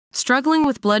Struggling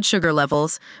with blood sugar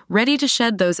levels, ready to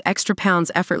shed those extra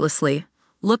pounds effortlessly?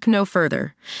 Look no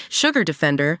further. Sugar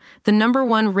Defender, the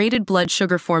 #1 rated blood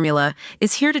sugar formula,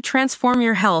 is here to transform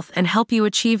your health and help you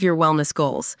achieve your wellness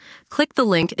goals. Click the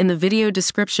link in the video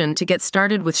description to get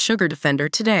started with Sugar Defender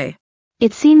today.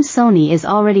 It seems Sony is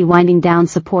already winding down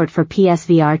support for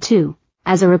PSVR2,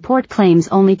 as a report claims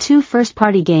only 2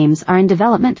 first-party games are in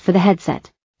development for the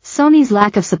headset. Sony's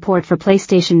lack of support for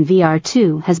PlayStation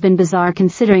VR2 has been bizarre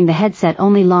considering the headset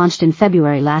only launched in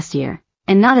February last year,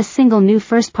 and not a single new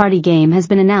first-party game has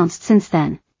been announced since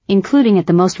then, including at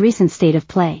the most recent State of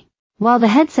Play. While the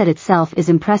headset itself is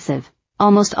impressive,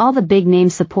 almost all the big-name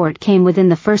support came within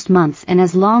the first months and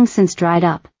has long since dried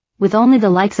up, with only the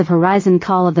likes of Horizon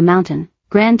Call of the Mountain,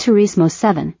 Gran Turismo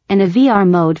 7, and a VR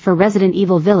mode for Resident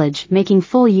Evil Village making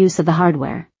full use of the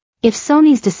hardware. If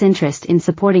Sony's disinterest in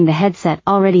supporting the headset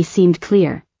already seemed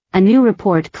clear, a new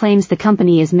report claims the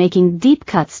company is making deep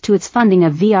cuts to its funding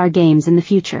of VR games in the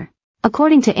future.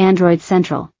 According to Android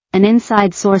Central, an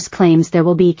inside source claims there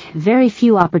will be very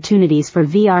few opportunities for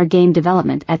VR game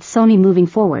development at Sony moving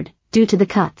forward, due to the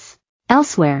cuts.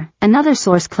 Elsewhere, another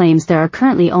source claims there are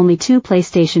currently only 2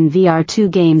 PlayStation VR2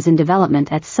 games in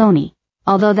development at Sony,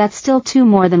 although that's still 2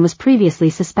 more than was previously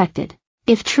suspected.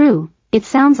 If true, it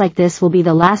sounds like this will be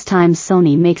the last time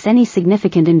Sony makes any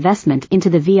significant investment into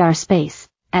the VR space,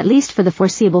 at least for the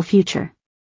foreseeable future.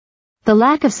 The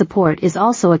lack of support is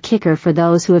also a kicker for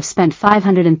those who have spent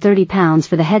 £530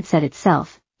 for the headset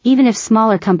itself, even if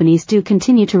smaller companies do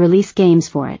continue to release games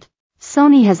for it.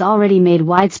 Sony has already made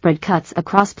widespread cuts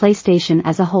across PlayStation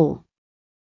as a whole.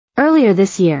 Earlier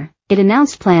this year, it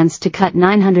announced plans to cut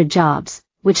 900 jobs,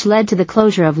 which led to the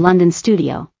closure of London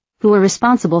studio, who were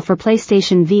responsible for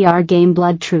PlayStation VR game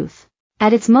Blood Truth.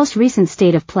 At its most recent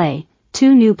State of Play,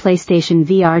 2 new PlayStation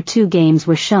VR2 games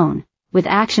were shown, with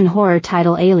action horror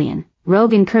title Alien,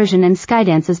 Rogue Incursion and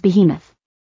Skydance's Behemoth.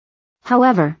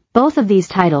 However, both of these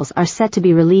titles are set to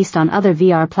be released on other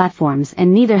VR platforms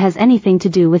and neither has anything to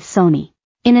do with Sony.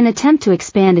 In an attempt to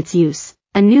expand its use,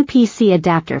 a new PC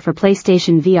adapter for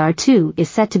PlayStation VR2 is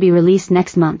set to be released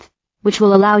next month, which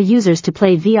will allow users to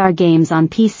play VR games on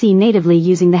PC natively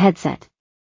using the headset.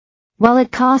 While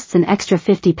it costs an extra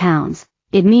 £50,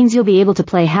 it means you'll be able to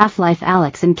play Half-Life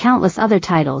Alyx and countless other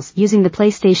titles using the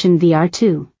PlayStation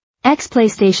VR2.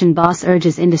 Ex-PlayStation boss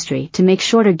urges industry to make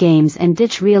shorter games and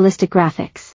ditch realistic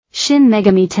graphics. Shin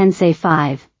Megami Tensei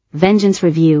 5, Vengeance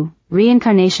Review,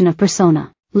 Reincarnation of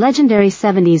Persona. Legendary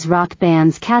 70s rock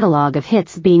band's catalog of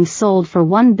hits being sold for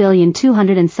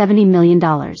 $1,270 million.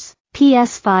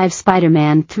 PS5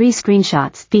 Spider-Man 3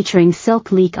 screenshots featuring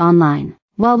Silk leak online.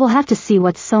 While we'll have to see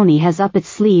what Sony has up its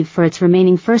sleeve for its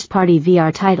remaining first-party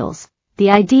VR titles,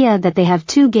 the idea that they have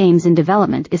 2 games in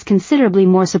development is considerably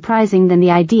more surprising than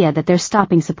the idea that they're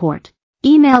stopping support.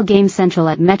 Email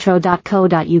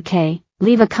gamecentral@metro.co.uk,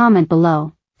 leave a comment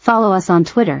below, follow us on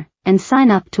Twitter, and sign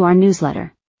up to our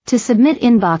newsletter. To submit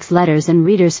inbox letters and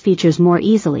readers features more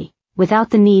easily, without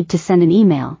the need to send an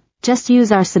email, just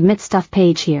use our Submit Stuff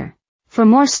page here. For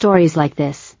more stories like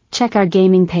this, check our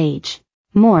gaming page.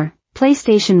 More,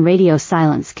 PlayStation radio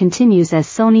silence continues as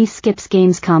Sony skips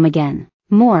Gamescom again.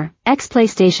 More,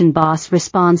 ex-PlayStation boss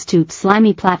responds to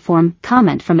slimy platform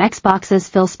comment from Xbox's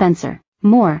Phil Spencer.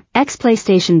 More,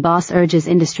 ex-PlayStation boss urges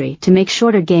industry to make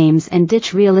shorter games and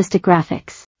ditch realistic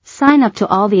graphics. Sign up to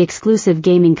all the exclusive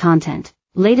gaming content,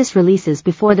 latest releases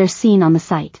before they're seen on the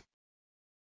site.